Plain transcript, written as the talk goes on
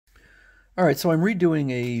All right, so I'm redoing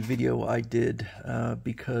a video I did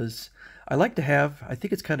because I like to have, I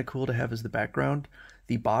think it's kind of cool to have as the background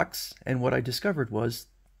the box, and what I discovered was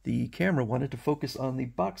the camera wanted to focus on the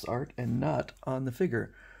box art and not on the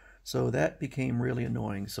figure. So that became really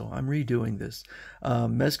annoying, so I'm redoing this.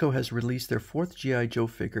 Mezco has released their fourth G.I. Joe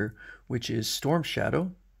figure, which is Storm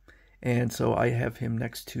Shadow, and so I have him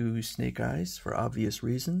next to Snake Eyes for obvious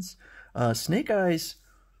reasons. Snake Eyes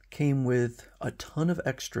came with a ton of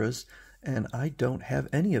extras, and I don't have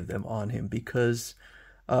any of them on him because,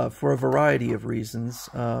 for a variety of reasons,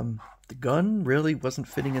 the gun really wasn't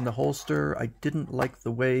fitting in the holster. I didn't like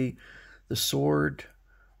the way the sword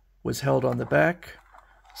was held on the back,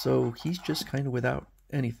 so he's just kind of without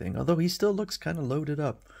anything, although he still looks kind of loaded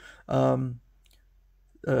up. Storm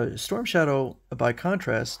Shadow, by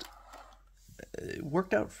contrast,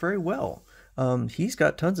 worked out very well. He's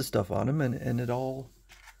got tons of stuff on him, and it all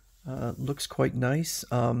looks quite nice.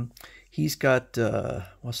 He's got,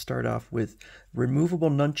 we'll start off with removable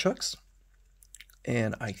nunchucks,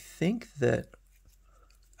 and I think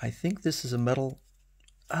this is a metal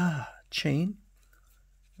chain.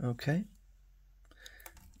 Okay.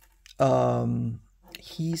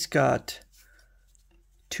 He's got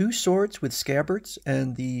two swords with scabbards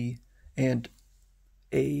and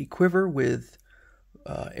a quiver with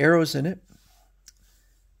arrows in it.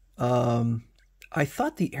 I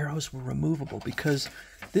thought the arrows were removable because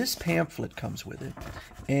this pamphlet comes with it,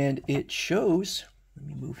 and it shows, let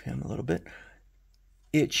me move him a little bit,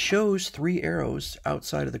 it shows 3 arrows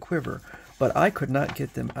outside of the quiver, but I could not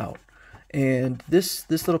get them out. And this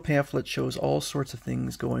little pamphlet shows all sorts of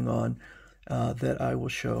things going on that I will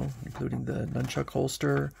show, including the nunchuck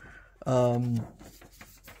holster.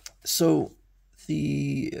 So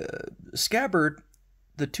the scabbard,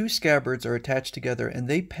 the 2 scabbards are attached together, and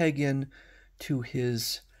they peg in to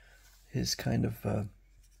his kind of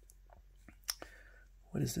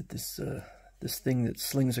what is it, this thing that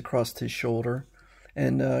slings across his shoulder,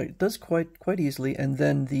 and it does quite easily. And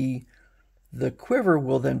then the quiver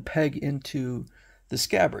will then peg into the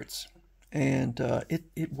scabbards, and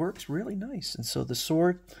it works really nice. And so the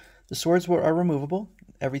swords are removable.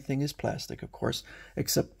 Everything is plastic, of course,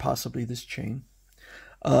 except possibly this chain.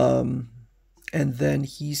 And then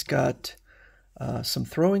he's got some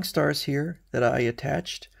throwing stars here that I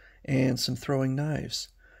attached, and some throwing knives.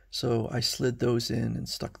 So I slid those in and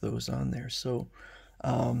stuck those on there. So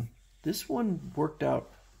this one worked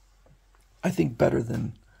out, I think, better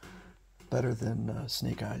than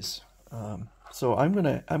Snake Eyes. So I'm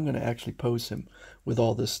gonna actually pose him with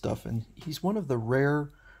all this stuff, and he's one of the rare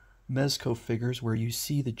Mezco figures where you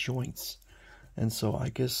see the joints. And so I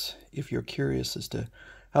guess if you're curious as to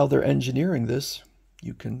how they're engineering this,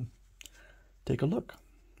 you can take a look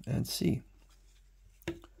and see.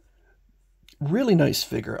 Really nice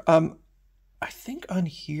figure. I think on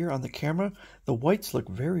here on the camera the whites look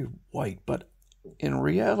very white, but in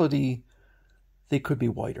reality they could be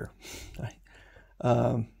whiter.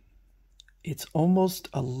 It's almost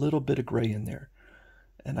a little bit of gray in there,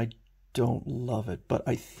 and I don't love it, but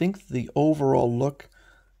I think the overall look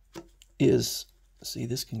is, see,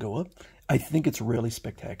 this can go up. I think it's really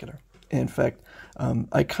spectacular. In fact,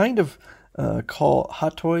 I kind of call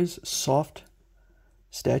Hot Toys soft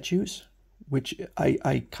statues, which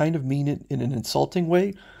I kind of mean it in an insulting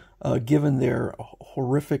way, given their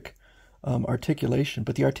horrific articulation.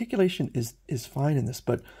 But the articulation is fine in this.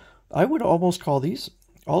 But I would almost call these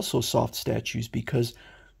also soft statues because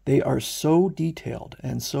they are so detailed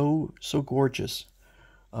and so gorgeous.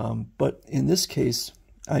 But in this case,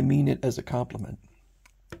 I mean it as a compliment,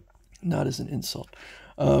 not as an insult.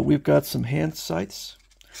 We've got some hand sights.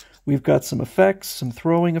 We've got some effects, some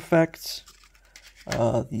throwing effects.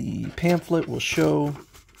 The pamphlet will show,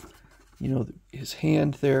 you know, his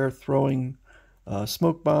hand there throwing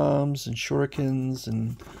smoke bombs and shurikens,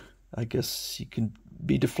 and I guess he can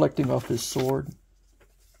be deflecting off his sword.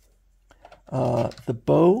 The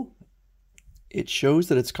bow, it shows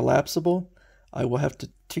that it's collapsible. I will have to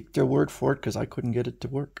take their word for it because I couldn't get it to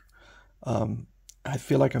work. I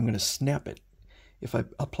feel like I'm going to snap it if I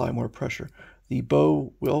apply more pressure. The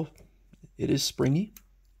bow it is springy,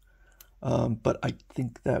 but I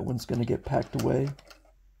think that one's going to get packed away.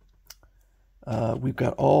 We've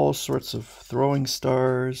got all sorts of throwing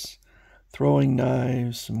stars, throwing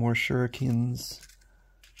knives, some more shurikens.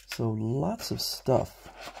 So lots of stuff.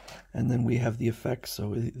 And then we have the effects,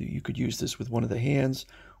 so you could use this with one of the hands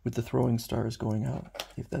with the throwing stars going out,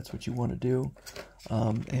 if that's what you want to do.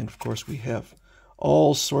 And of course we have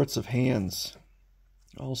all sorts of hands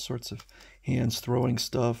throwing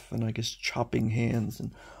stuff, and I guess chopping hands,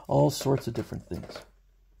 and all sorts of different things.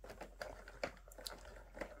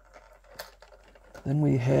 Then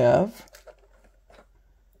we have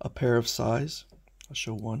a pair of sais. I'll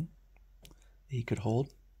show one he could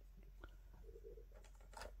hold.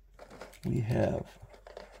 We have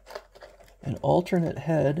an alternate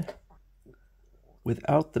head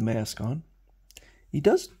without the mask on. He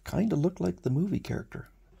does kind of look like the movie character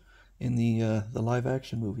in the live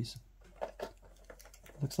action movies.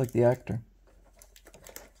 Looks like the actor.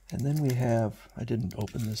 And then we have, I didn't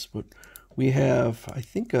open this, but we have, I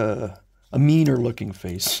think, a meaner looking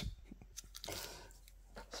face.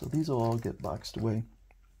 So these will all get boxed away.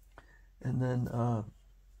 And then the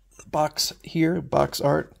box here, box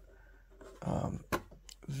art,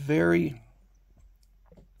 very,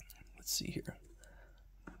 let's see here,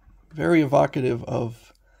 very evocative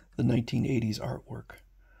of the 1980s artwork.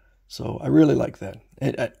 So I really like that.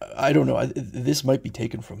 And I don't know, this might be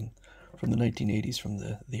taken from the 1980s, from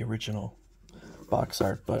the original box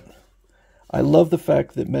art, but I love the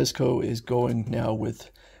fact that Mezco is going now with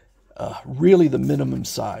really the minimum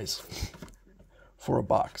size for a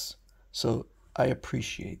box. So I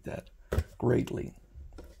appreciate that greatly.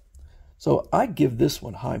 So I give this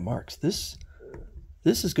one high marks. This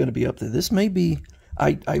is going to be up there. This may be,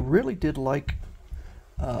 I really did like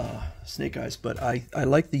Snake Eyes, but I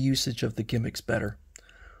like the usage of the gimmicks better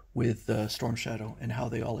with Storm Shadow and how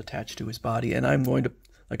they all attach to his body. And I'm going to,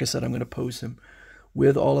 like I said, I'm going to pose him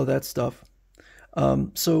with all of that stuff.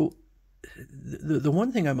 So the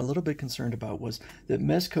one thing I'm a little bit concerned about was that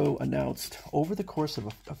Mezco announced over the course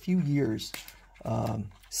of a few years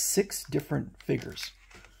 6 different figures.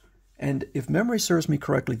 And if memory serves me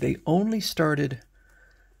correctly, they only started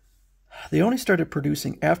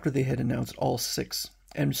producing after they had announced all 6.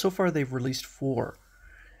 And so far they've released 4.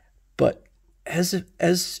 But as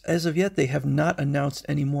of yet, they have not announced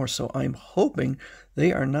any more. So I'm hoping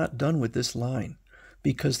they are not done with this line,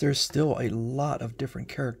 because there's still a lot of different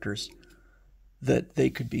characters that they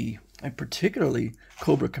could be, and particularly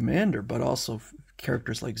Cobra Commander, but also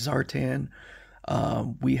characters like Zartan.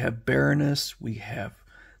 We have Baroness, we have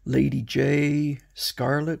Lady J,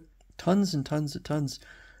 Scarlet, tons and tons and tons.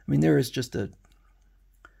 I mean, there is just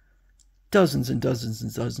dozens and dozens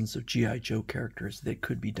and dozens of G.I. Joe characters that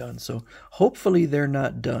could be done. So hopefully they're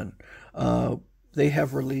not done. They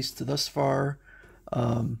have released thus far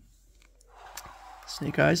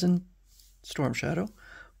Snake Eyes and Storm Shadow,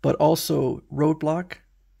 but also Roadblock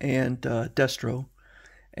and Destro.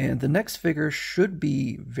 And the next figure should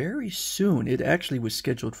be very soon. It actually was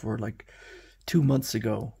scheduled for like 2 months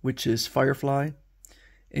ago, which is Firefly.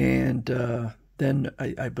 And then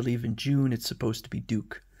I believe in June it's supposed to be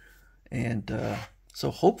Duke. And so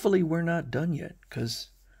hopefully we're not done yet, because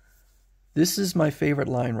this is my favorite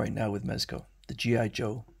line right now with Mezco, the G.I.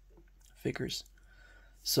 Joe figures.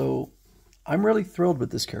 So I'm really thrilled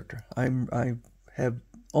with this character. I have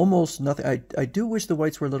almost nothing. I do wish the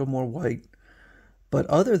whites were a little more white, but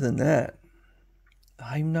other than that,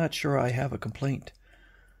 I'm not sure I have a complaint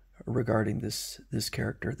regarding this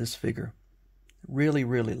character, this figure. Really,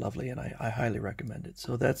 really lovely, and I highly recommend it.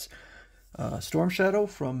 So that's Storm Shadow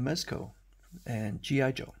from Mezco and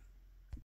G.I. Joe.